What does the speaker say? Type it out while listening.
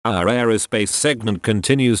Our aerospace segment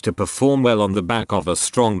continues to perform well on the back of a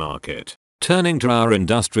strong market. Turning to our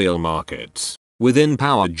industrial markets. Within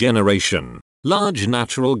power generation, large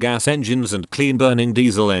natural gas engines and clean-burning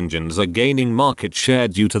diesel engines are gaining market share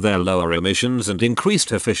due to their lower emissions and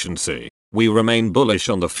increased efficiency. We remain bullish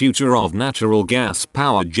on the future of natural gas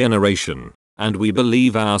power generation, and we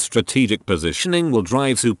believe our strategic positioning will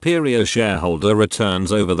drive superior shareholder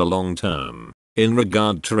returns over the long term. In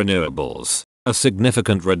regard to renewables, a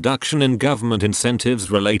significant reduction in government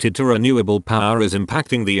incentives related to renewable power is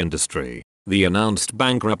impacting the industry. The announced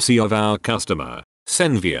bankruptcy of our customer,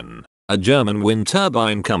 Senvion, a German wind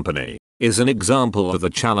turbine company, is an example of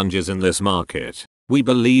the challenges in this market. We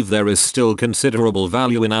believe there is still considerable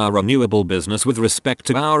value in our renewable business with respect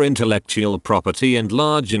to our intellectual property and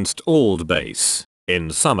large installed base.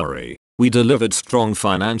 In summary, we delivered strong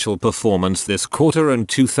financial performance this quarter and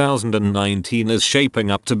 2019 is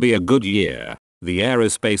shaping up to be a good year. The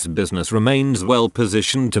aerospace business remains well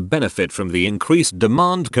positioned to benefit from the increased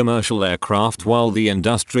demand commercial aircraft while the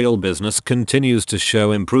industrial business continues to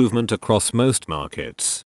show improvement across most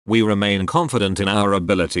markets. We remain confident in our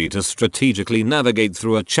ability to strategically navigate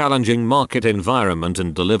through a challenging market environment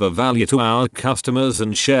and deliver value to our customers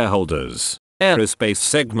and shareholders. Aerospace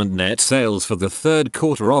segment net sales for the third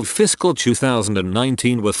quarter of fiscal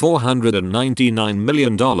 2019 were $499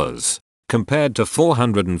 million, compared to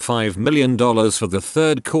 $405 million for the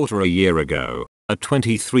third quarter a year ago, a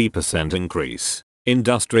 23% increase.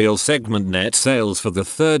 Industrial segment net sales for the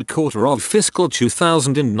third quarter of fiscal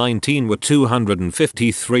 2019 were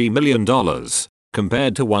 $253 million,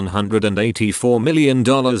 compared to $184 million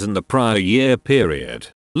in the prior year period.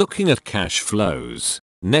 Looking at cash flows,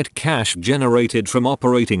 net cash generated from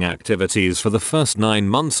operating activities for the first 9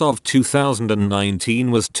 months of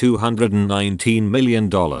 2019 was $219 million.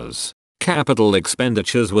 Capital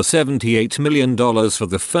expenditures were $78 million for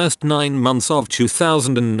the first 9 months of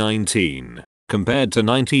 2019, compared to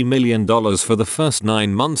 $90 million for the first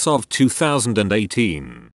 9 months of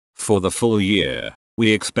 2018. For the full year,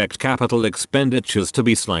 we expect capital expenditures to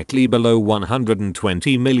be slightly below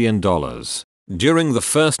 $120 million. During the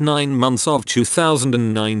first 9 months of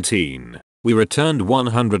 2019, we returned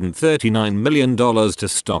 $139 million to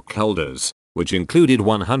stockholders, which included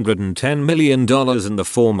 $110 million in the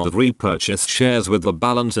form of repurchased shares with the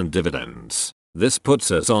balance in dividends. This puts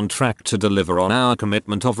us on track to deliver on our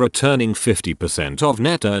commitment of returning 50% of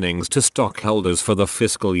net earnings to stockholders for the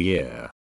fiscal year.